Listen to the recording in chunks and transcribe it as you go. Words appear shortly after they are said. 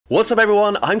What's up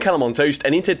everyone, I'm CallumOnToast,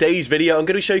 and in today's video I'm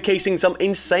going to be showcasing some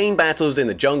insane battles in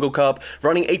the Jungle Cup,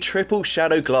 running a triple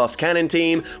Shadow Glass Cannon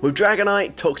team with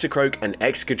Dragonite, Toxicroak and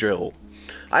Excadrill.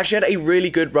 I actually had a really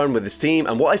good run with this team,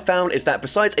 and what I found is that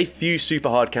besides a few super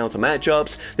hard counter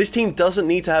matchups, this team doesn't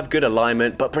need to have good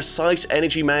alignment, but precise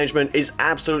energy management is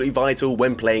absolutely vital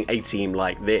when playing a team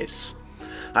like this.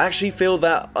 I actually feel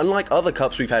that, unlike other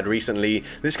cups we've had recently,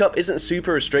 this cup isn't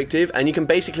super restrictive and you can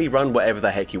basically run whatever the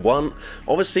heck you want.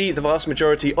 Obviously, the vast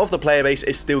majority of the player base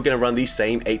is still going to run these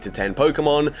same 8 to 10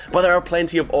 Pokemon, but there are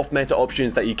plenty of off-meta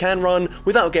options that you can run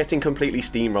without getting completely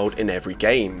steamrolled in every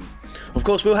game. Of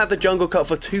course, we'll have the Jungle Cup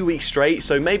for 2 weeks straight,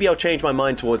 so maybe I'll change my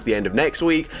mind towards the end of next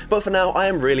week, but for now I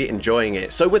am really enjoying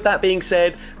it. So with that being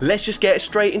said, let's just get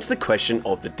straight into the question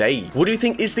of the day. What do you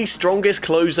think is the strongest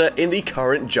closer in the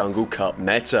current Jungle Cup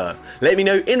meta? Let me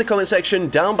know in the comment section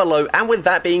down below, and with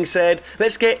that being said,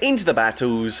 let's get into the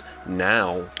battles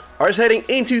now. Alright, so heading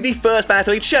into the first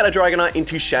battle, it's Shadow Dragonite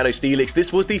into Shadow Steelix.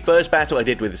 This was the first battle I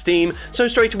did with this team, so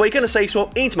straight away going to say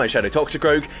swap into my Shadow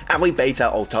Toxicroak, and we bait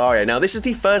out Altaria. Now, this is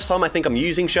the first time I think I'm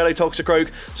using Shadow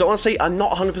Toxicroak, so honestly, I'm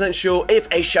not 100% sure if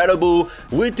a Shadow Ball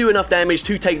would do enough damage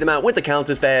to take them out with the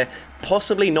counters there.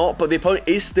 Possibly not, but the opponent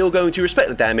is still going to respect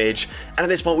the damage, and at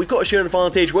this point we've got a shield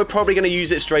advantage. We're probably going to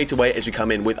use it straight away as we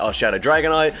come in with our Shadow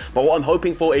Dragonite, but what I'm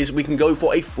hoping for is we can go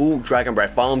for a full Dragon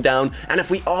Breath farm down, and if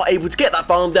we are able to get that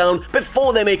farm down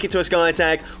before they make it to a Sky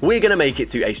Attack, we're going to make it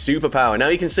to a Superpower. Now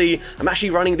you can see I'm actually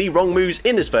running the wrong moves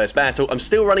in this first battle. I'm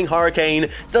still running Hurricane,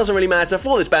 doesn't really matter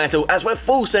for this battle as we're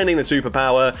full sending the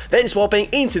Superpower, then swapping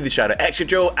into the Shadow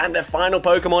Excadrill, and the final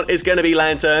Pokemon is going to be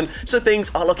Lantern, so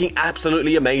things are looking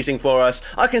absolutely amazing for us.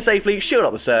 I can safely shield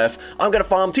up the Surf. I'm going to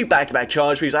farm 2 back-to-back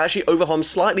charge moves. I actually overfarm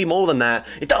slightly more than that.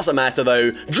 It doesn't matter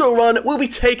though. Drill Run will be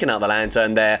taking out the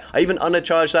Lantern there. I even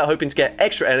undercharged that, hoping to get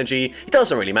extra energy. It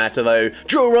doesn't really matter though.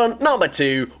 Drill Run number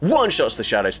 2, one-shots the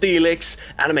Shadow Steelix,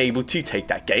 and I'm able to take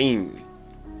that game.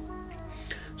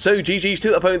 So GG's to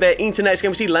the opponent there. Into next game,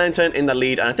 we see Lantern in the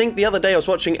lead, and I think the other day I was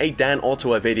watching a Dan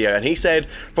Ottawa video, and he said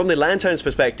from the Lantern's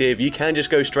perspective, you can just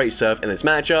go straight Surf in this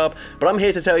matchup, but I'm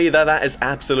here to tell you that that is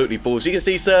absolutely false. You can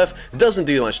see Surf doesn't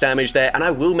do much damage there, and I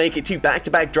will make it to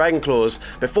back-to-back Dragon Claws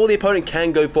before the opponent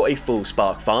can go for a full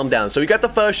Spark farm down. So we grab the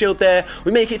first shield there,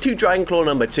 we make it to Dragon Claw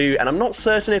number 2, and I'm not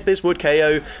certain if this would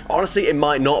KO. Honestly, it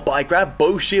might not, but I grab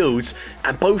both shields,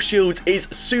 and both shields is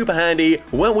super handy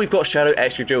when we've got Shadow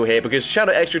Excadrill here, because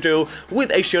Shadow Excadrill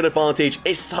with a shield advantage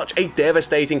is such a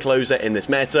devastating closer in this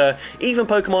meta. Even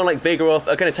Pokemon like Vigoroth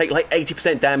are going to take like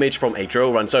 80% damage from a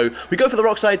Drill Run. So we go for the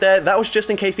Rock Slide there. That was just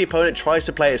in case the opponent tries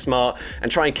to play it smart and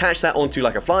try and catch that onto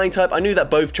like a Flying type. I knew that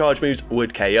both charge moves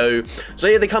would KO. So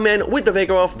yeah, they come in with the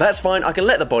Vigoroth. That's fine. I can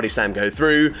let the Body Slam go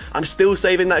through. I'm still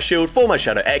saving that shield for my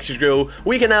Shadow Excadrill.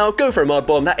 We can now go for a Mud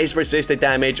Bomb. That is resisted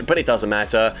damage, but it doesn't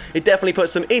matter. It definitely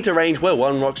puts them into range where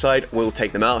one Rock Slide will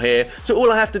take them out here. So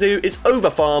all I have to do is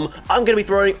overfarm. I'm going to be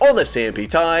throwing on the CMP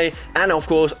tie, and of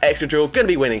course Excadrill going to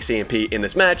be winning CMP in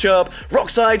this matchup.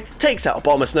 Rock Slide takes out a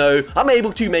Bomber Snow. I'm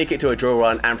able to make it to a Drill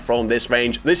Run, and from this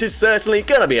range this is certainly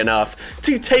going to be enough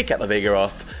to take out the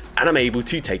Vigoroth, and I'm able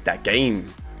to take that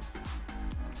game.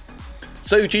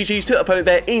 So GG's to the opponent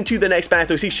there. Into the next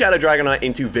battle, we see Shadow Dragonite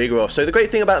into Vigoroth. So the great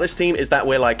thing about this team is that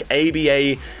we're like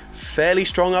ABA fairly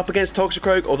strong up against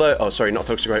Toxicroak, although, oh sorry, not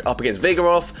Toxicroak, up against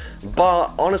Vigoroth,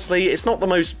 but honestly it's not the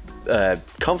most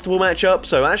comfortable matchup,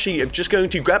 so actually I'm just going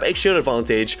to grab a shield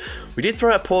advantage. We did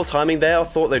throw out poor timing there. I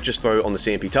thought they'd just throw on the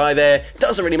CMP tie there.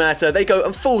 Doesn't really matter. They go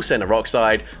and full send a Rock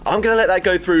Slide. I'm going to let that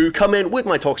go through, come in with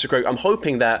my Toxicroak. I'm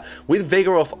hoping that with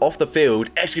Vigoroth off the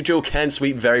field, Excadrill can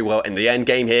sweep very well in the end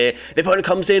game here. The opponent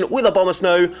comes in with a Bomber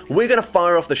Snow. We're going to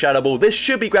fire off the Shadow Ball. This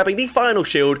should be grabbing the final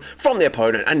shield from the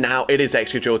opponent, and now it is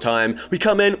Excadrill time. We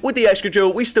come in with the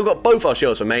Excadrill. We still got both our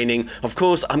shields remaining. Of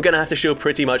course, I'm going to have to shield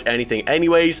pretty much anything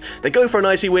anyways. They go for an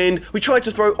Icy Wind. We try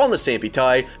to throw on the CMP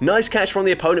tie. Nice catch from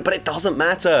the opponent, but it doesn't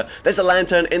matter. There's a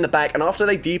Lantern in the back, and after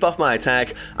they debuff my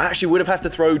attack, I actually would have to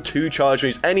throw 2 charge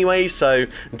moves anyway, so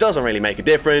it doesn't really make a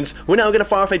difference. We're now going to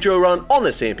fire off a Drill Run on the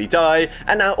CMP tie,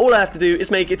 and now all I have to do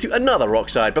is make it to another Rock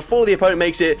Slide before the opponent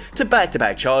makes it to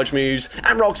back-to-back charge moves,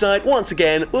 and Rock Slide once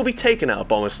again will be taken out of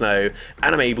Bomber Snow,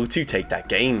 and I'm able to take that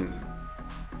game.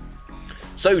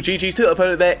 So GG's to the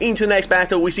opponent there. Into the next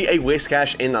battle, we see a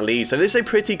Whiscash in the lead. So this is a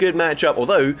pretty good matchup,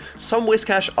 although some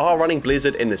Whiscash are running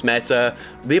Blizzard in this meta.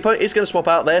 The opponent is going to swap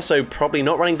out there, so probably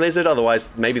not running Blizzard, otherwise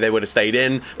maybe they would have stayed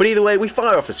in. But either way, we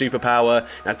fire off a Superpower.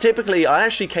 Now typically, I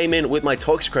actually came in with my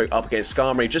Toxicroak up against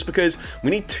Skarmory just because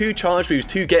we need 2 charge moves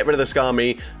to get rid of the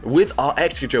Skarmory with our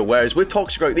Excadrill, whereas with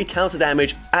Toxicroak, the counter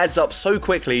damage adds up so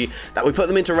quickly that we put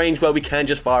them into range where we can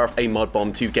just fire off a Mud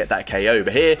Bomb to get that KO.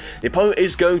 But here, the opponent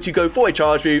is going to go for a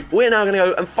charge move. We're now going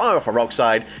to go and fire off a Rock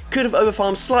Slide. Could have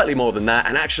overfarmed slightly more than that,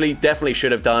 and actually definitely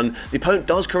should have done. The opponent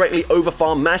does correctly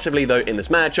overfarm massively though in this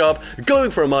matchup,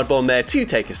 going for a Mud Bomb there to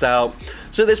take us out.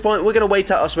 So at this point, we're going to wait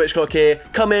out our switch clock here,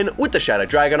 come in with the Shadow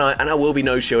Dragonite, and I will be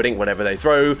no shielding whatever they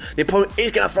throw. The opponent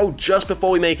is going to throw just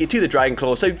before we make it to the Dragon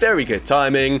Claw, so very good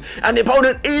timing. And the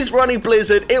opponent is running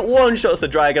Blizzard. It one-shots the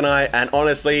Dragonite, and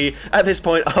honestly, at this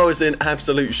point, I was in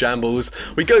absolute shambles.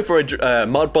 We go for a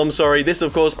Mud Bomb, sorry. This,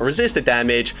 of course, resisted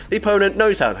damage. The opponent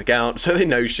knows how to count, so they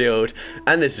no shield,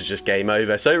 and this is just game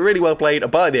over. So really well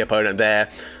played by the opponent there.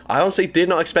 I honestly did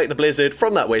not expect the Blizzard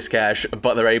from that Whiscash,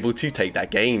 but they're able to take that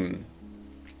game.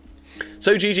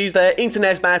 So GG's there, into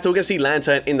next battle, we're going to see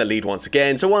Lantern in the lead once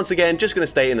again. So once again, just going to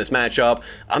stay in this matchup.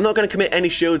 I'm not going to commit any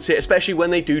shields here, especially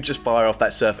when they do just fire off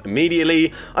that Surf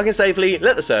immediately. I can safely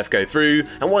let the Surf go through,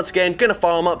 and once again, going to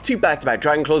farm up 2 back-to-back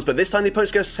Dragon Claws, but this time the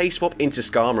opponent's going to safe swap into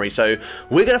Skarmory. So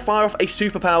we're going to fire off a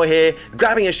superpower here,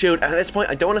 grabbing a shield, and at this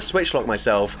point, I don't want to switch lock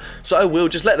myself, so I will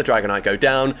just let the Dragonite go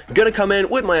down. I'm going to come in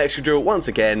with my Excadrill once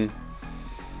again.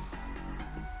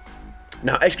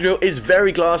 Now, Excadrill is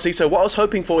very glassy, so what I was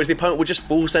hoping for is the opponent would just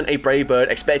full send a Brave Bird,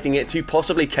 expecting it to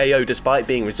possibly KO despite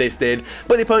being resisted,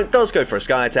 but the opponent does go for a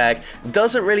Sky Attack.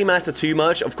 Doesn't really matter too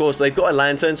much. Of course, they've got a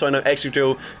Lantern, so I know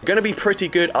Excadrill going to be pretty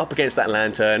good up against that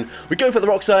Lantern. We go for the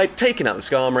Rock Slide, taking out the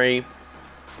Skarmory.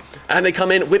 And they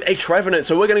come in with a Trevenant,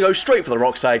 so we're going to go straight for the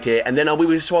Rock Slide here, and then I'll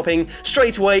be swapping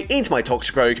straight away into my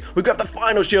Toxicroak. We grab the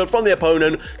final shield from the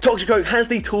opponent. Toxicroak has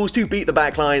the tools to beat the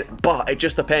backline, but it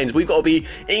just depends. We've got to be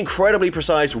incredibly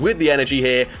precise with the energy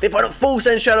here. The opponent full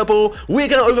send Shadow Ball. We're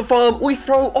going to overfarm. We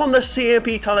throw on the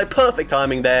CMP tie. Perfect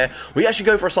timing there. We actually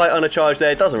go for a slight undercharge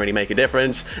there. Doesn't really make a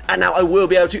difference. And now I will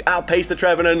be able to outpace the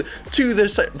Trevenant to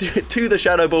the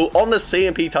Shadow Ball on the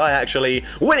CMP tie, actually.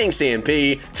 Winning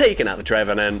CMP, taking out the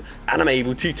Trevenant, and I'm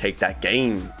able to take that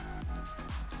game.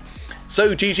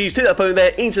 So GG's to the opponent there.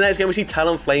 Into the next game, we see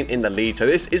Talonflame in the lead. So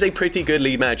this is a pretty good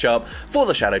lead matchup for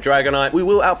the Shadow Dragonite. We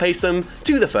will outpace them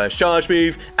to the first charge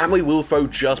move, and we will throw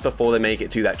just before they make it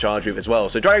to that charge move as well.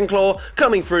 So Dragon Claw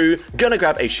coming through, gonna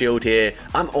grab a shield here.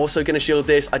 I'm also gonna shield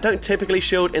this. I don't typically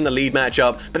shield in the lead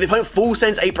matchup, but the opponent full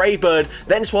sends a Brave Bird,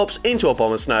 then swaps into a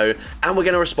Bomb of Snow, and we're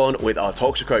gonna respond with our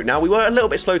Toxicroak. Now, we were a little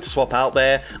bit slow to swap out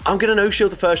there. I'm gonna no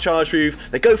shield the first charge move.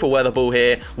 They go for Weather Ball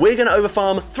here. We're gonna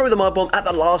overfarm, throw the Mud Bomb at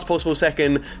the last possible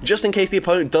second, just in case the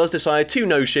opponent does decide to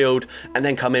no shield and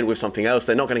then come in with something else.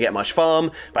 They're not going to get much farm,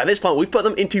 but at this point we've put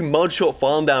them into Mud Shot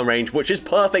farm down range, which is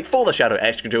perfect for the Shadow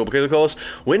Excadrill, because of course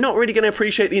we're not really going to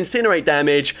appreciate the Incinerate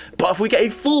damage, but if we get a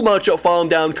full Mud Shot farm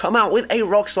down, come out with a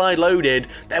Rock Slide loaded,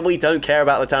 then we don't care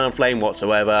about the Talonflame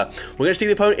whatsoever. We're going to see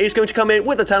the opponent is going to come in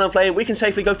with the Talonflame. We can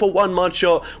safely go for 1 Mud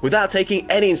Shot without taking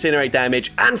any Incinerate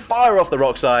damage and fire off the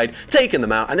Rock Slide, taking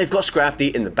them out, and they've got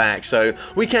Scrafty in the back, so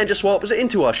we can just swap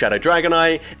into our Shadow Dragonite,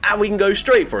 and we can go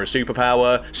straight for a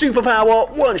Superpower. Superpower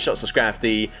one-shots the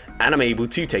Scrafty, and I'm able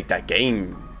to take that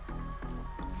game.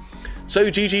 So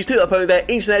GG's to the opponent there.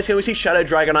 Into next game, we see Shadow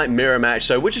Dragonite Mirror Match.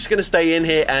 So we're just going to stay in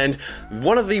here, and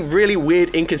one of the really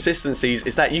weird inconsistencies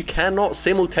is that you cannot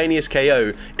simultaneous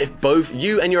KO if both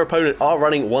you and your opponent are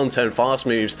running one-turn fast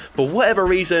moves. For whatever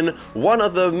reason, one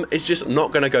of them is just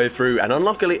not going to go through, and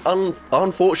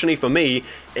unfortunately for me,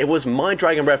 it was my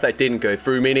Dragon Breath that didn't go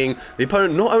through, meaning the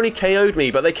opponent not only KO'd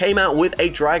me, but they came out with a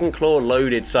Dragon Claw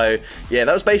loaded. So yeah,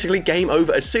 that was basically game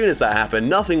over as soon as that happened.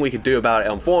 Nothing we could do about it,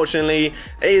 unfortunately.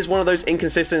 It is one of those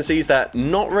inconsistencies that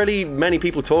not really many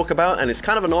people talk about, and it's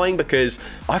kind of annoying because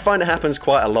I find it happens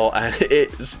quite a lot, and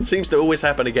it seems to always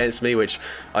happen against me, which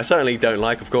I certainly don't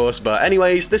like, of course. But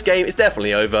anyways, this game is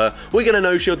definitely over. We're going to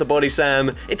no-shield the Body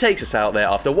Slam. It takes us out there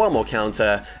after one more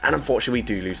counter, and unfortunately we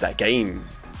do lose that game.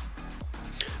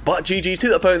 But GG's to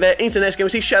the opponent there. Into the next game, we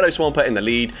see Shadow Swampert in the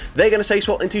lead. They're going to safe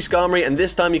swap into Skarmory, and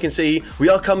this time you can see we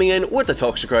are coming in with the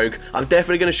Toxicroak. I'm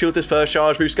definitely going to shield this first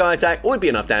charge move. Sky Attack would be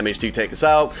enough damage to take us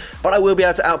out, but I will be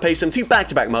able to outpace them to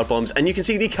back-to-back Mud Bombs, and you can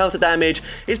see the counter damage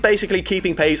is basically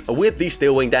keeping pace with the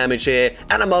Steel Wing damage here,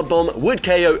 and a Mud Bomb would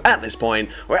KO at this point.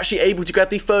 We're actually able to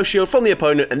grab the first shield from the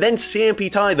opponent and then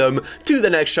CMP tie them to the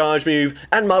next charge move,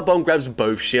 and Mud Bomb grabs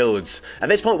both shields. At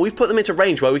this point, we've put them into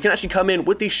range where we can actually come in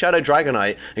with the Shadow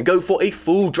Dragonite. and go for a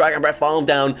full Dragon Breath farm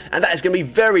down, and that is going to be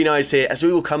very nice here as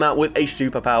we will come out with a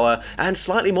superpower and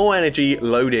slightly more energy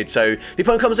loaded. So the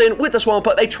opponent comes in with the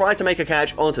Swampert, they try to make a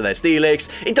catch onto their Steelix,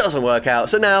 it doesn't work out,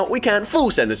 so now we can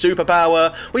full send the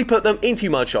superpower, we put them into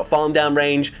Mudshot farm down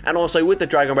range, and also with the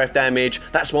Dragon Breath damage,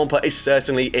 that Swampert is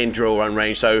certainly in drill run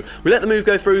range, so we let the move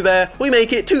go through there, we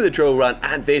make it to the drill run,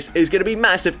 and this is going to be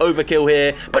massive overkill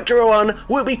here, but drill run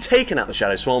will be taking out the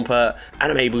Shadow Swampert,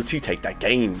 and I'm able to take that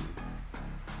game.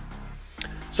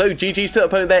 So GG's to the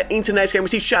opponent there. Into next game, we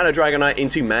see Shadow Dragonite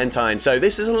into Mantine. So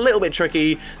this is a little bit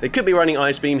tricky. They could be running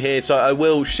Ice Beam here, so I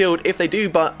will shield if they do,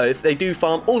 but if they do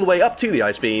farm all the way up to the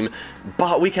Ice Beam.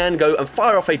 But we can go and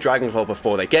fire off a Dragon Claw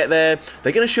before they get there.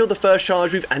 They're going to shield the first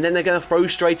charge move, and then they're going to throw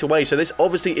straight away. So this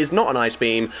obviously is not an Ice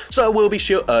Beam. So I will be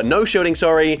no shielding,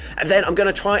 sorry. And then I'm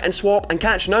going to try and swap and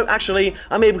catch. No, actually,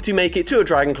 I'm able to make it to a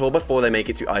Dragon Claw before they make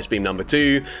it to Ice Beam number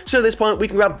 2. So at this point, we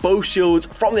can grab both shields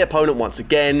from the opponent once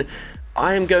again.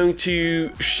 I am going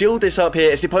to shield this up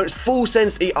here as the opponent's full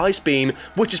sends the Ice Beam,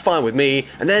 which is fine with me,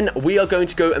 and then we are going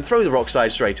to go and throw the Rock Slide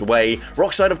straight away.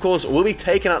 Rock Slide, of course, will be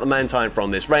taking out the Mantine from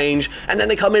this range, and then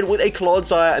they come in with a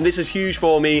Clodsire, and this is huge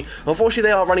for me. Unfortunately,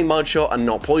 they are running Mud Shot and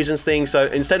not Poison Sting, so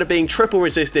instead of being triple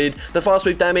resisted, the fast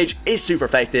move damage is super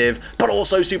effective, but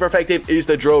also super effective is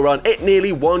the Drill Run. It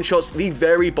nearly one-shots the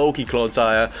very bulky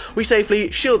Clodsire. We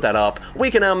safely shield that up. We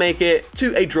can now make it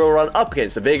to a Drill Run up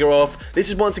against the Vigoroth. This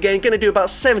is once again going to do about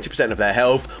 70% of their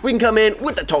health. We can come in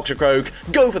with the Toxicroak,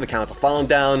 go for the counter farm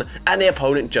down, and the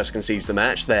opponent just concedes the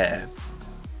match there.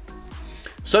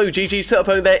 So GG's to the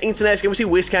opponent there. Into next game, we see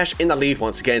Whiscash in the lead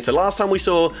once again. So last time we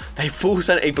saw they full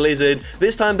sent a Blizzard.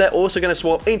 This time they're also going to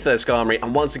swap into their Skarmory,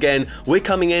 and once again we're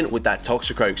coming in with that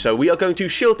Toxicroak. So we are going to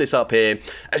shield this up here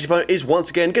as the opponent is once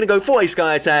again going to go for a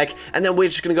Sky Attack, and then we're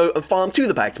just going to go and farm to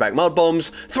the back-to-back Mud Bombs.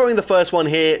 Throwing the first one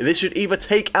here, this should either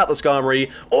take out the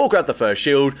Skarmory or grab the first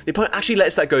shield. The opponent actually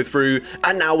lets that go through,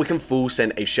 and now we can full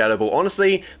send a Shadow Ball.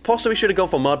 Honestly, possibly should have gone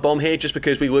for Mud Bomb here just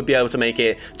because we would be able to make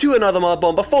it to another Mud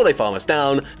Bomb before they farm us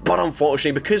down. But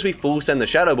unfortunately, because we full send the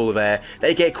Shadow Ball there,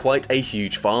 they get quite a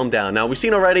huge farm down. Now, we've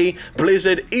seen already,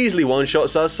 Blizzard easily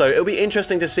one-shots us, so it'll be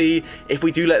interesting to see if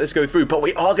we do let this go through. But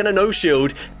we are going to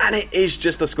no-shield, and it is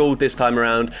just a Scald this time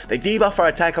around. They debuff our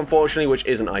attack, unfortunately, which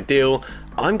isn't ideal.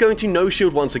 I'm going to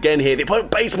no-shield once again here. The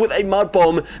opponent base with a Mud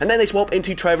Bomb, and then they swap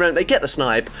into Trevenant. They get the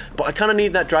snipe, but I kind of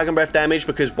need that Dragon Breath damage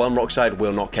because one Rock Slide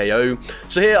will not KO.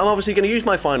 So here, I'm obviously going to use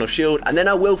my final shield, and then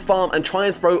I will farm and try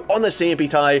and throw on the CMP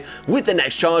tie with the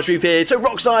next charge move here. So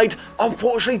Rock Slide,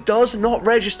 unfortunately, does not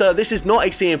register. This is not a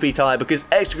CMP tie because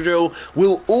Excadrill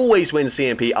will always win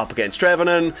CMP up against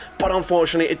Trevenant, but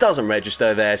unfortunately, it doesn't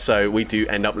register there, so we do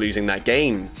end up losing that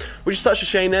game. Which is such a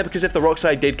shame there because if the Rock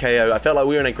Slide did KO, I felt like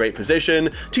we were in a great position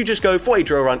to just go for a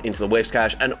Drill Run into the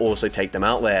Whiscash and also take them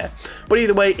out there. But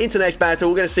either way, into next battle,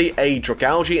 we're going to see a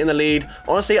Dragalge in the lead.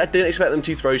 Honestly, I didn't expect them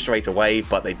to throw straight away,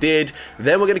 but they did.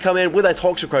 Then we're going to come in with a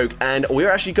Toxicroak, and we're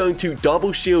actually going to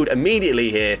double shield immediately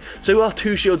here. So we are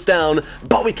 2 shields down,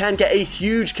 but we can get a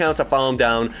huge counter farm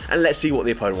down, and let's see what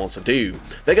the opponent wants to do.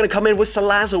 They're going to come in with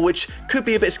Salazzle, which could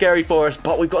be a bit scary for us,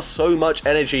 but we've got so much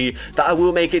energy that I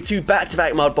will make it to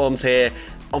back-to-back Mud Bombs here.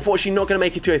 Unfortunately, not going to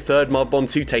make it to a third Mud Bomb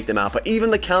to take them out, but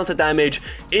even the counter damage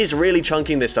is really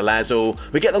chunking this Salazzle.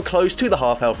 We get them close to the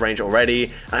half health range already,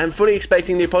 and I'm fully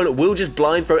expecting the opponent will just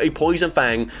blind throw a Poison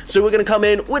Fang. So we're going to come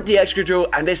in with the Excadrill,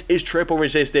 and this is triple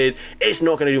resisted. It's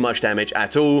not going to do much damage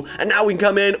at all. And now we can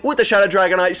come in with the Shadow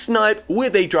Dragonite, snipe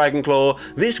with a Dragon Claw.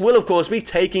 This will, of course, be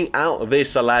taking out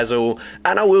this Salazzle,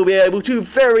 and I will be able to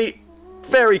very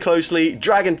closely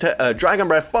Dragon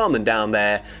Breath farm them down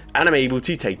there, and I'm able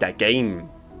to take that game.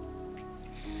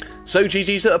 So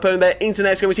GG's to the opponent there. Into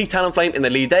next game, we see Talonflame in the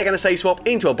lead. They're going to say swap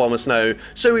into a Bomb of Snow,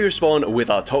 so we respond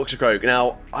with our Toxicroak.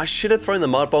 Now, I should have thrown the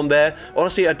Mud Bomb there.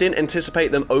 Honestly, I didn't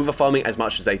anticipate them over-farming as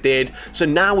much as they did, so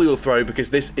now we will throw because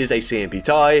this is a CMP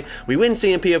tie. We win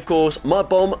CMP, of course. Mud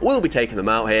Bomb will be taking them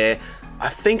out here. I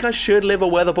think I should live a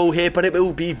Weather Ball here, but it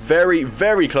will be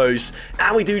very close,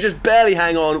 and we do just barely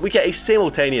hang on. We get a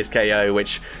simultaneous KO,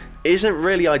 which isn't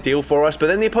really ideal for us, but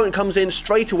then the opponent comes in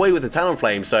straight away with the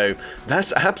Talonflame, so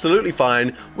that's absolutely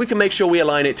fine. We can make sure we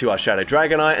align it to our Shadow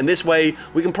Dragonite, and this way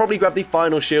we can probably grab the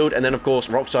final shield, and then of course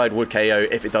Rock Slide would KO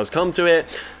if it does come to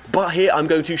it. But here I'm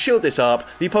going to shield this up.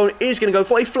 The opponent is going to go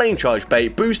for a Flame Charge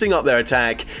bait, boosting up their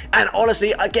attack. And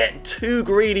honestly, I get too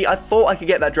greedy. I thought I could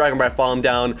get that Dragon Breath farm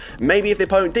down. Maybe if the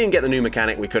opponent didn't get the new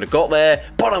mechanic, we could have got there.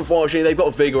 But unfortunately, they've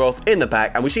got Vigoroth in the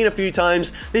back. And we've seen a few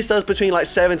times, this does between like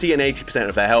 70 and 80%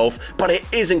 of their health. health, but it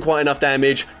isn't quite enough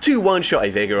damage to one-shot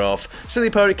a Vigoroth. So the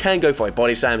opponent can go for a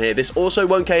body slam here. This also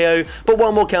won't KO, but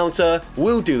one more counter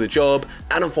will do the job,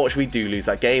 and unfortunately we do lose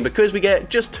that game because we get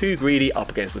just too greedy up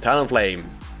against the Talonflame.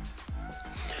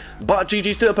 But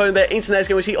GG's to the opponent there. Into the next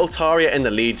game, we see Altaria in the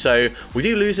lead. So we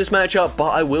do lose this matchup, but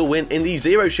I will win in the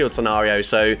zero shield scenario.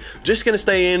 So just going to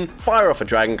stay in, fire off a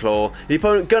Dragon Claw. The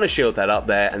opponent going to shield that up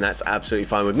there, and that's absolutely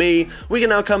fine with me. We can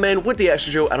now come in with the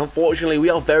Excadrill, and unfortunately we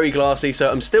are very glassy,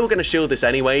 so I'm still going to shield this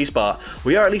anyways, but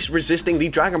we are at least resisting the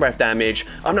Dragon Breath damage.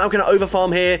 I'm now going to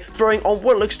overfarm here, throwing on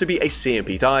what looks to be a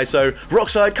CMP tie. So Rock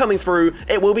Slide coming through,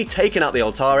 it will be taking out the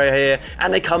Altaria here,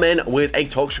 and they come in with a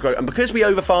Toxicroak, and because we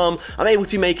overfarm, I'm able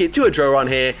to make it to a draw run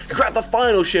here, grab the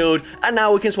final shield, and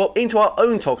now we can swap into our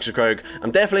own Toxicroak. I'm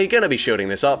definitely going to be shielding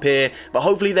this up here, but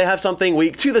hopefully they have something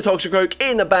weak to the Toxicroak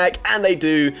in the back, and they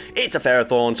do. It's a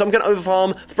Ferrothorn, so I'm going to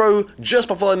overfarm, throw just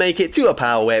before I make it to a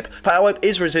Power Whip. Power Whip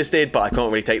is resisted, but I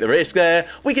can't really take the risk there.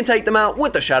 We can take them out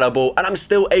with the Shadow Ball, and I'm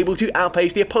still able to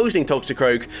outpace the opposing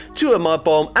Toxicroak to a Mud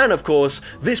Bomb, and of course,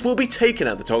 this will be taking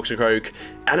out the Toxicroak,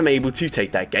 and I'm able to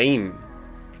take that game.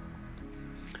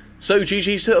 So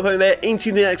GG's to the opponent there.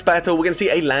 Into the next battle, we're going to see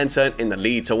a Lantern in the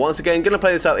lead. So once again, going to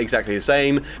play this out exactly the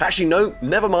same. Actually, no,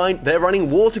 never mind. They're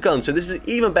running Water Gun, so this is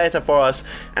even better for us.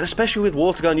 And especially with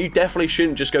Water Gun, you definitely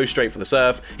shouldn't just go straight for the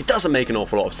Surf. It doesn't make an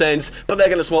awful lot of sense, but they're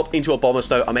going to swap into a Bomber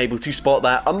Snow. I'm able to spot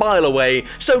that a mile away,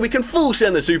 so we can full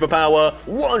send the Superpower,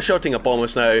 one-shotting a Bomber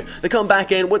Snow. They come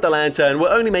back in with the Lantern. We're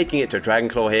only making it to a Dragon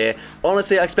Claw here.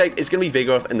 Honestly, I expect it's going to be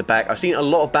Vigoroth in the back. I've seen a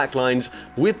lot of backlines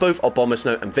with both our Bomber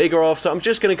Snow and Vigoroth, so I'm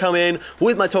just going to come in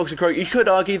with my Toxicroak. You could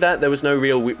argue that there was no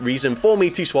real reason for me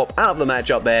to swap out of the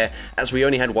matchup there, as we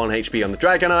only had 1 HP on the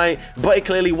Dragonite, but it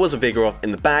clearly was a Vigoroth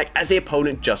in the back, as the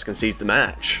opponent just concedes the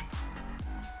match.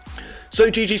 So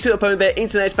GG's to the opponent there.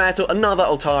 Into the next battle, another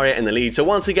Altaria in the lead. So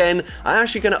once again, I'm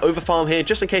actually going to overfarm here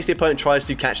just in case the opponent tries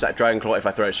to catch that Dragon Claw if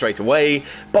I throw it straight away.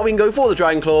 But we can go for the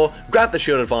Dragon Claw, grab the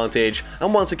shield advantage,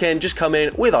 and once again just come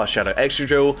in with our Shadow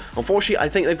Excadrill. Unfortunately, I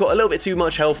think they've got a little bit too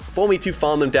much health for me to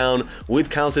farm them down with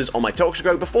counters on my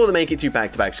Toxicroak before they make it to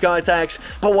back-to-back Sky Attacks.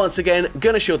 But once again,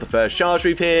 going to shield the first charge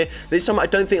move here. This time I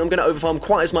don't think I'm going to overfarm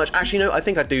quite as much. Actually, no, I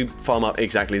think I do farm up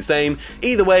exactly the same.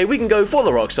 Either way, we can go for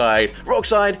the Rock Slide. Rock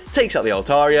Slide takes out the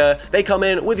Altaria. They come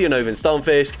in with the Unova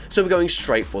Stunfisk, so we're going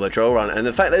straight for the Drill Run. And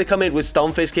the fact that they come in with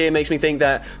Stunfisk here makes me think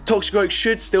that Toxicroak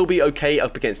should still be okay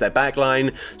up against their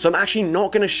backline. So I'm actually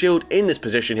not going to shield in this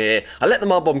position here. I let the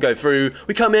Mud Bomb go through.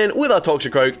 We come in with our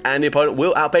Toxicroak, and the opponent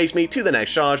will outpace me to the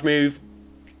next charge move.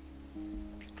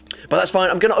 But that's fine.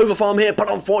 I'm going to overfarm here, but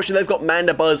unfortunately they've got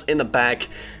Mandibuzz in the back.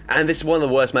 And this is one of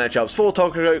the worst matchups for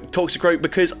Toxicroak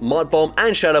because Mud Bomb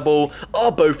and Shadow Ball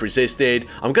are both resisted.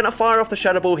 I'm going to fire off the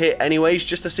Shadow Ball here anyways,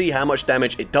 just to see how much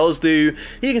damage it does do.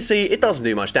 You can see it doesn't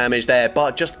do much damage there,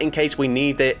 but just in case we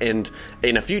need it and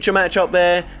in a future matchup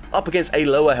there, up against a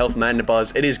lower health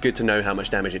Mandibuzz, it is good to know how much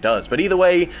damage it does. But either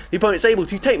way, the opponent's able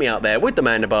to take me out there with the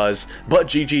Mandibuzz, but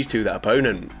GG's to that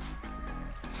opponent.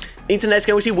 Into the next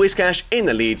game, we see Whiscash in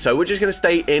the lead, so we're just going to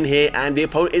stay in here, and the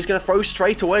opponent is going to throw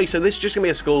straight away, so this is just going to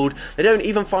be a Scald. They don't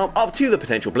even farm up to the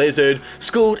potential Blizzard.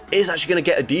 Scald is actually going to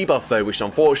get a debuff, though, which is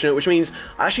unfortunate, which means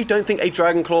I actually don't think a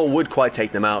Dragon Claw would quite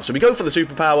take them out. So we go for the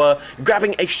Superpower,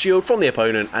 grabbing a shield from the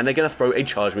opponent, and they're going to throw a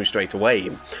charge move straight away.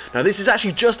 Now, this is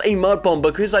actually just a Mud Bomb,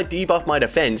 because I debuff my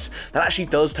defense, that actually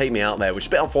does take me out there, which is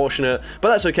a bit unfortunate, but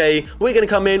that's okay. We're going to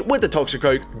come in with the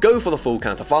Toxicroak, go for the full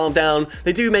counter farm down.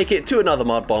 They do make it to another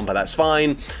Mud Bomb, but that's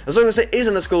fine. As long as it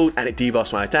isn't a Scald and it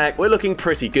debuffs my attack, we're looking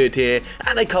pretty good here.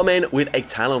 And they come in with a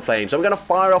Talonflame. So I'm going to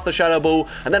fire off the Shadow Ball,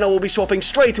 and then I will be swapping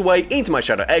straight away into my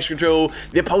Shadow Excadrill.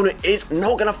 The opponent is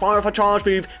not going to fire off a charge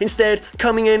move, instead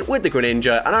coming in with the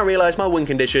Greninja. And I realise my win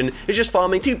condition is just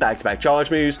farming 2 back-to-back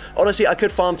charge moves. Honestly, I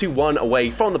could farm to 1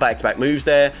 away from the back-to-back moves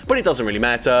there, but it doesn't really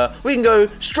matter. We can go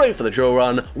straight for the Drill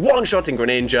Run, one-shotting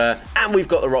Greninja, and we've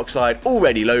got the Rock Slide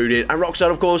already loaded. And Rock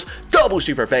Slide, of course, double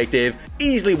super effective,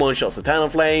 easily one-shots the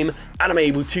Talonflame, and I'm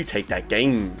able to take that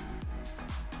game.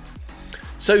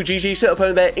 So GG, set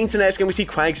opponent there. Into next game, we see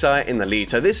Quagsire in the lead.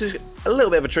 So this is a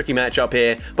little bit of a tricky matchup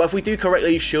here, but if we do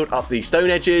correctly shield up the Stone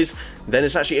Edges, then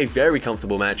it's actually a very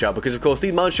comfortable matchup because, of course,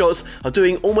 these Mud Shots are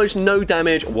doing almost no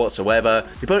damage whatsoever.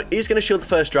 The opponent is going to shield the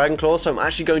first Dragon Claw, so I'm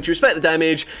actually going to respect the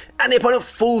damage, and the opponent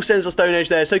full sends the Stone Edge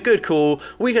there, so good call.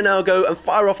 We can now go and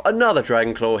fire off another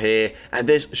Dragon Claw here, and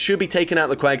this should be taking out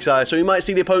the Quagsire, so we might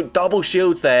see the opponent double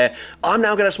shields there. I'm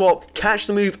now going to swap, catch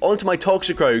the move onto my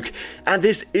Toxicroak, and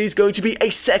this is going to be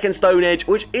a second Stone Edge,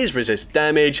 which is resist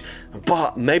damage,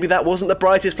 but maybe that wasn't the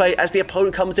brightest play as the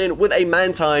opponent comes in with a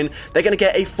Mantine. They're going to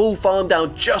get a full farm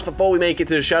down just before we make it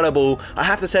to the Shadow Ball. I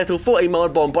have to settle for a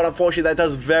Mud Bomb, but unfortunately that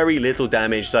does very little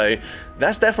damage, so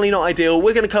That's definitely not ideal.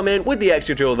 We're going to come in with the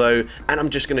Excadrill though, and I'm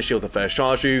just going to shield the first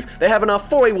charge move. They have enough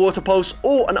for a Water Pulse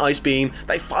or an Ice Beam.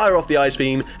 They fire off the Ice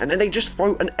Beam, and then they just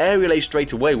throw an Aerial Ace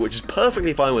straight away, which is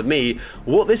perfectly fine with me.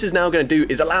 What this is now going to do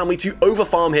is allow me to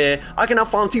overfarm here. I can now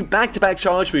farm 2 back-to-back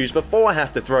charge moves before I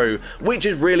have to throw, which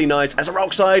is really nice, as a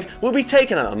Rock Slide will be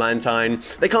taken out of Mantine.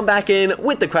 They come back in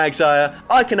with the Quagsire.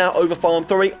 I can now overfarm,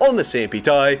 throwing on the CMP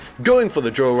tie, going for the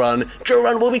Drill Run. Drill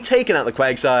Run will be taken out the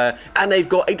Quagsire, and they've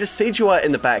got a Decidueye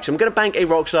in the back, so I'm going to bank a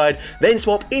Rock Slide, then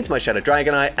swap into my Shadow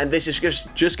Dragonite, and this is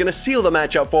just going to seal the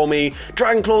matchup for me.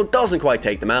 Dragon Claw doesn't quite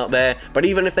take them out there, but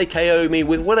even if they KO me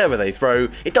with whatever they throw,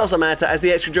 it doesn't matter, as the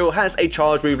Excadrill has a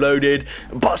charge move loaded,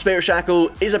 but Spirit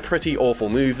Shackle is a pretty awful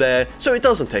move there, so it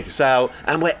doesn't take us out,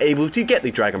 and we're able to get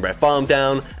the Dragon Breath farm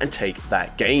down and take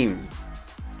that game.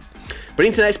 But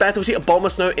into the next battle, we see a Bomber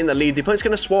Snow in the lead. The opponent's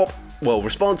going to swap, well,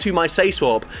 respond to my Say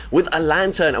Swap with a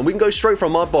Lantern, and we can go straight for a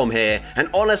Mud Bomb here. And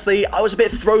honestly, I was a bit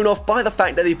thrown off by the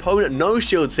fact that the opponent no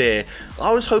shields here.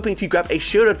 I was hoping to grab a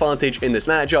shield advantage in this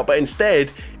matchup, but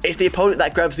instead, it's the opponent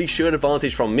that grabs the shield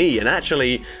advantage from me. And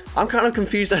actually, I'm kind of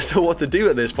confused as to what to do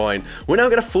at this point. We're now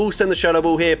going to full send the Shadow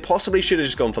Ball here. Possibly should have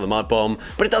just gone for the Mud Bomb,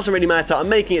 but it doesn't really matter. I'm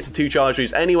making it to 2 charge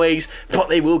moves anyways, but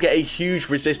they will get a huge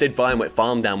resisted Vine Whip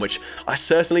farm down, which I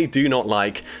certainly do not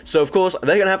like. So of course,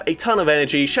 they're going to have a ton of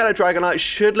energy. Shadow Dragonite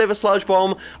should live a Sludge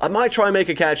Bomb. I might try and make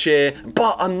a catch here,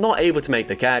 but I'm not able to make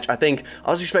the catch. I think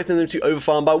I was expecting them to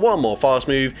overfarm by 1 more fast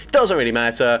move. It doesn't really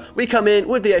matter. We come in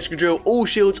with the Excadrill. All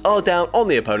shields are down on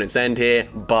the opponent's end here,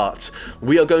 but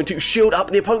we are going to shield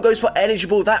up. The opponent goes for Energy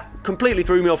Ball. That completely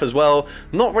threw me off as well.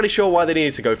 Not really sure why they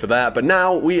needed to go for that, but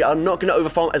now we are not going to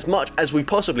overfarm as much as we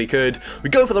possibly could. We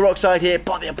go for the Rock Slide here,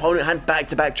 but the opponent had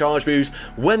back-to-back charge moves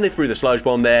when they threw the Sludge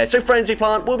Bomb there. So Frenzy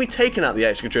Plant will be taking out the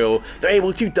Excadrill. They're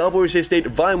able to double resisted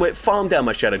Vine Whip, farm down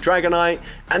my Shadow Dragonite,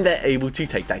 and they're able to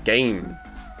take that game.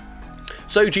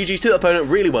 So GG's to the opponent,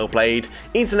 really well played.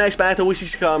 Into the next battle, we see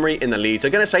Skarmory in the lead. So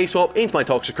going to Say Swap into my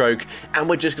Toxicroak, and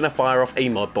we're just going to fire off a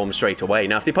Mud Bomb straight away.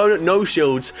 Now if the opponent no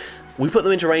shields, we put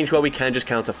them into range where we can just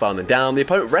counter farm them down. The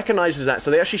opponent recognizes that, so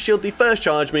they actually shield the first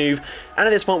charge move, and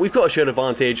at this point we've got a shield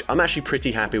advantage. I'm actually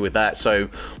pretty happy with that, so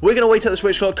we're going to wait till the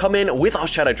Switch Clock, come in with our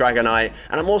Shadow Dragonite,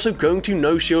 and I'm also going to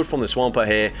no shield from the Swampert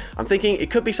here. I'm thinking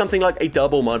it could be something like a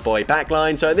double Mud Boy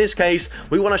backline, so in this case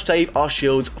we want to save our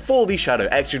shields for the Shadow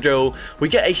Excadrill. We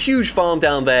get a huge farm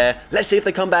down there. Let's see if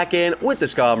they come back in with the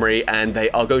Skarmory, and they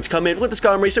are going to come in with the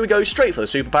Skarmory, so we go straight for the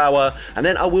Superpower, and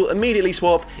then I will immediately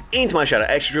swap into my Shadow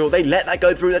Excadrill. They let that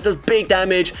go through. That does big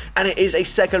damage, and it is a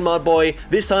second Mud Boy.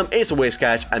 This time it's a Whisk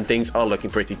Catch, and things are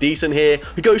looking pretty decent here.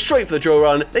 We go straight for the Drill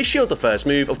Run. They shield the first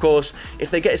move. Of course,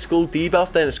 if they get a Skull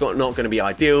debuff, then it's not going to be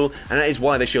ideal, and that is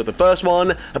why they shield the first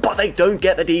one, but they don't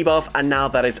get the debuff, and now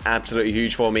that is absolutely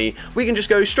huge for me. We can just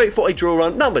go straight for a Drill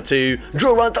Run number 2.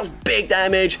 Drill Run does big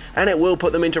damage, and it will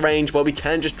put them into range where we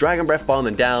can just Dragon Breath farm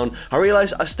them down. I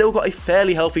realize I've still got a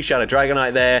fairly healthy Shadow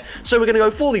Dragonite there, so we're going to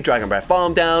go for the Dragon Breath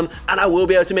farm down, and I will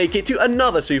be able to make it to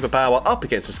another Superpower up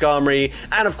against the Skarmory,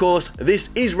 and of course this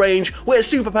is range where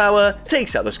Superpower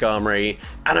takes out the Skarmory,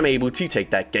 and I'm able to take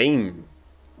that game.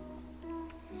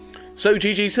 So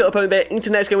GG's to the opponent there. Into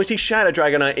next game, we see Shadow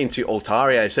Dragonite into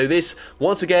Altaria. So this,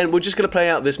 once again, we're just going to play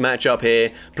out this matchup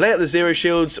here. Play out the Zero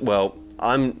Shields. Well,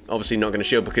 I'm obviously not going to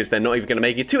shield because they're not even going to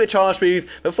make it to a charge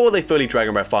move before they fully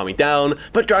Dragon Breath farm me down,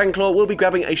 but Dragon Claw will be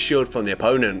grabbing a shield from the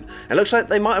opponent. It looks like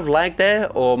they might have lagged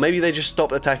there, or maybe they just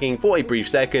stopped attacking for a brief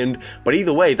second, but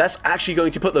either way, that's actually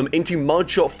going to put them into Mud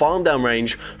Shot farm down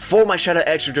range for my Shadow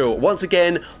Excadrill. Once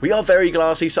again, we are very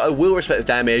glassy, so I will respect the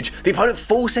damage. The opponent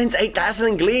full sends a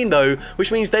Dazzling Gleam though,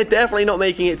 which means they're definitely not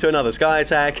making it to another Sky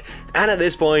Attack, and at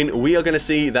this point, we are going to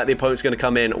see that the opponent's going to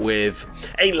come in with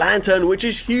a Lantern, which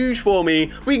is huge for me.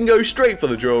 We can go straight for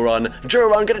the Drill Run. Drill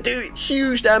Run going to do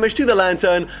huge damage to the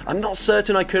Lantern. I'm not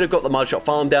certain I could have got the Mud Shot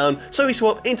farm down, so we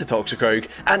swap into Toxicroak,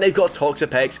 and they've got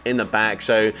Toxapex in the back,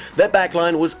 so their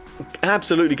backline was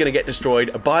absolutely going to get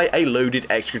destroyed by a loaded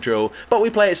Excadrill, but we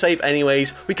play it safe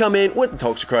anyways. We come in with the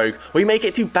Toxicroak. We make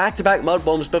it to back-to-back Mud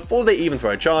Bombs before they even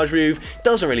throw a charge move.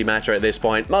 Doesn't really matter at this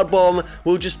point. Mud Bomb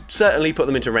will just certainly put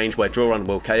them into range where Drill Run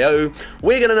will KO.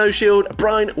 We're going to no shield.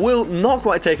 Brine will not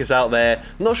quite take us out there.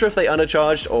 Not sure if they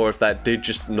undercharged or if that did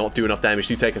just not do enough damage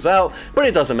to take us out, but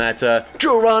it doesn't matter.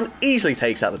 Drill Run easily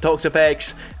takes out the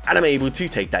Toxapex, and I'm able to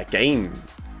take that game.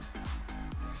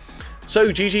 So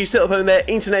GG still opponent there.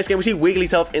 Into next game, we see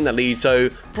Wigglytuff in the lead, so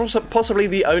possibly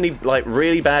the only like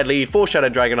really bad lead for Shadow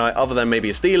Dragonite other than maybe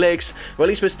a Steelix. Well, at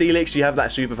least with Steelix you have that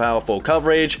superpower for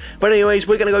coverage. But anyways,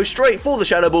 we're going to go straight for the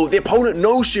Shadow Ball. The opponent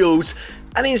no shields,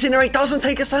 and the Incinerate doesn't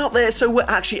take us out there, so we're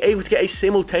actually able to get a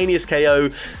simultaneous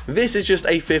KO. This is just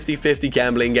a 50-50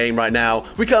 gambling game right now.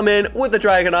 We come in with the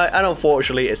Dragonite, and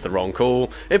unfortunately it's the wrong call.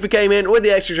 If we came in with the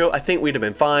Excadrill, I think we'd have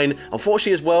been fine.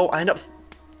 Unfortunately as well, I end up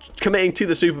committing to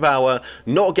the superpower,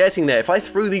 not getting there. If I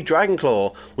threw the Dragon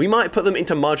Claw, we might put them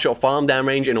into Mudshot farm down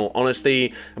range in all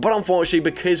honesty, but unfortunately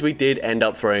because we did end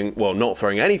up throwing, well, not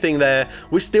throwing anything there,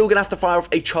 we're still gonna have to fire off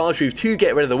a charge move to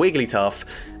get rid of the Wigglytuff,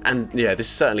 and yeah, this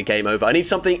is certainly game over. I need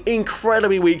something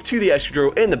incredibly weak to the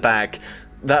Excadrill in the back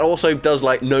that also does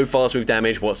like no fast move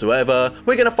damage whatsoever.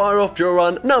 We're going to fire off Drill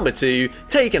Run number 2,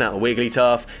 taking out the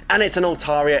Wigglytuff, and it's an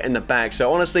Altaria in the back.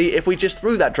 So honestly, if we just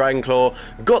threw that Dragon Claw,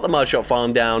 got the Mudshot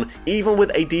farm down, even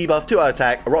with a debuff to our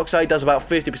attack, Rock-Slide does about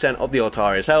 50% of the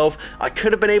Altaria's health. I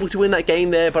could have been able to win that game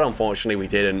there, but unfortunately we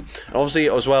didn't. And obviously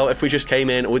as well, if we just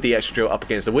came in with the Excadrill up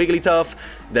against the Wigglytuff,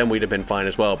 then we'd have been fine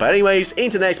as well. But anyways,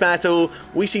 into the next battle,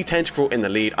 we see Tentacruel in the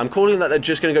lead. I'm calling that they're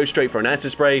just going to go straight for an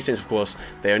Acid Spray, since of course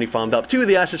they only farmed up to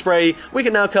the Acid Spray. We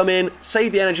can now come in,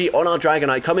 save the energy on our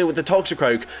Dragonite, come in with the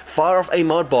Toxicroak, fire off a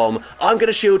Mud Bomb. I'm going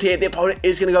to shield here. The opponent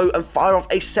is going to go and fire off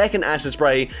a second Acid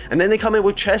Spray, and then they come in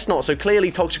with Chestnut. So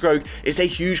clearly Toxicroak is a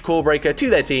huge core breaker to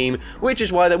their team, which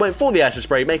is why they went for the Acid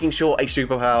Spray, making sure a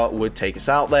superpower would take us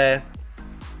out there.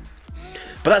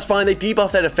 But that's fine, they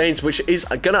debuff their defense, which is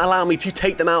going to allow me to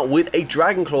take them out with a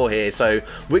Dragon Claw here. So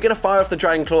we're going to fire off the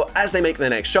Dragon Claw as they make their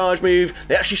next charge move.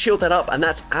 They actually shield that up, and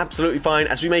that's absolutely fine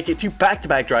as we make it to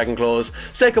back-to-back Dragon Claws.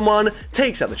 Second one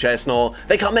takes out the Chestnut.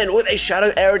 They come in with a Shadow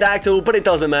Aerodactyl, but it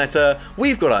doesn't matter.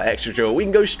 We've got our Excadrill. We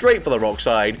can go straight for the Rock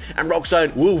Slide, and Rock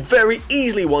Slide will very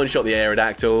easily one-shot the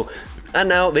Aerodactyl. And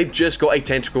now they've just got a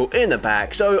Tentacruel in the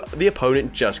back, so the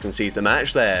opponent just concedes the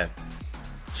match there.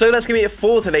 So that's going to be it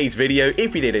for today's video.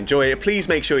 If you did enjoy it, please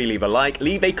make sure you leave a like,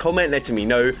 leave a comment letting me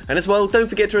know, and as well, don't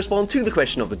forget to respond to the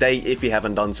question of the day if you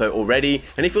haven't done so already.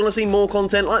 And if you want to see more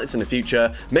content like this in the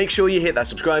future, make sure you hit that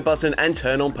subscribe button and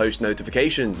turn on post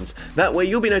notifications. That way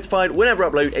you'll be notified whenever I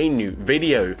upload a new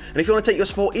video. And if you want to take your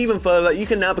support even further, you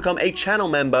can now become a channel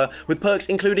member with perks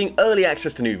including early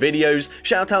access to new videos,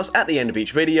 shoutouts at the end of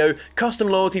each video, custom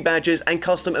loyalty badges, and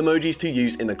custom emojis to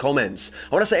use in the comments.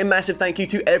 I want to say a massive thank you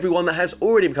to everyone that has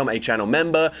already become a channel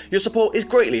member. Your support is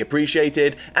greatly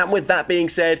appreciated, and with that being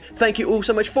said, thank you all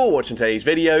so much for watching today's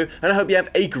video, and I hope you have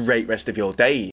a great rest of your day.